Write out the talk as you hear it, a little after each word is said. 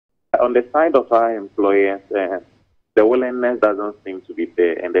on the side of our employers, the willingness doesn't seem to be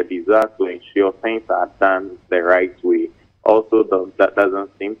there, and the desire to ensure things are done the right way also that doesn't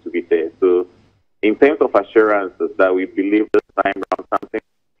seem to be there. So, in terms of assurances that we believe this time around something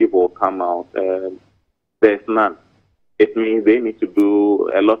people will come out, there's none. It means they need to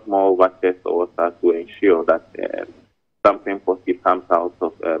do a lot more overtures also to ensure that something positive comes out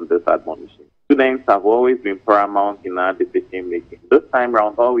of this admonition. Students have always been paramount in our decision making. This time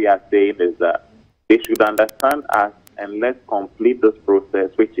around, all we are saying is that they should understand us and let's complete this process,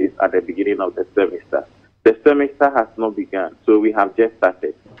 which is at the beginning of the semester. The semester has not begun, so we have just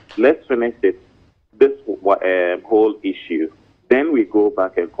started. Let's finish it, this whole issue. Then we go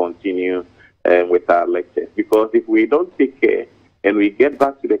back and continue with our lectures. Because if we don't take care and we get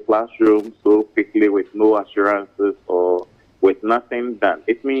back to the classroom so quickly with no assurances or with nothing done,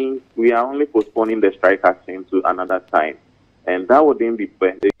 it means we are only postponing the strike action to another time. And that wouldn't be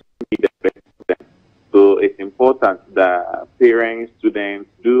best. It wouldn't be the best for them. So it's important that parents, students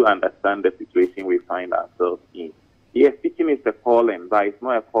do understand the situation we find ourselves in. Yes, teaching is a calling, but it's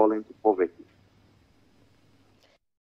not a calling to poverty.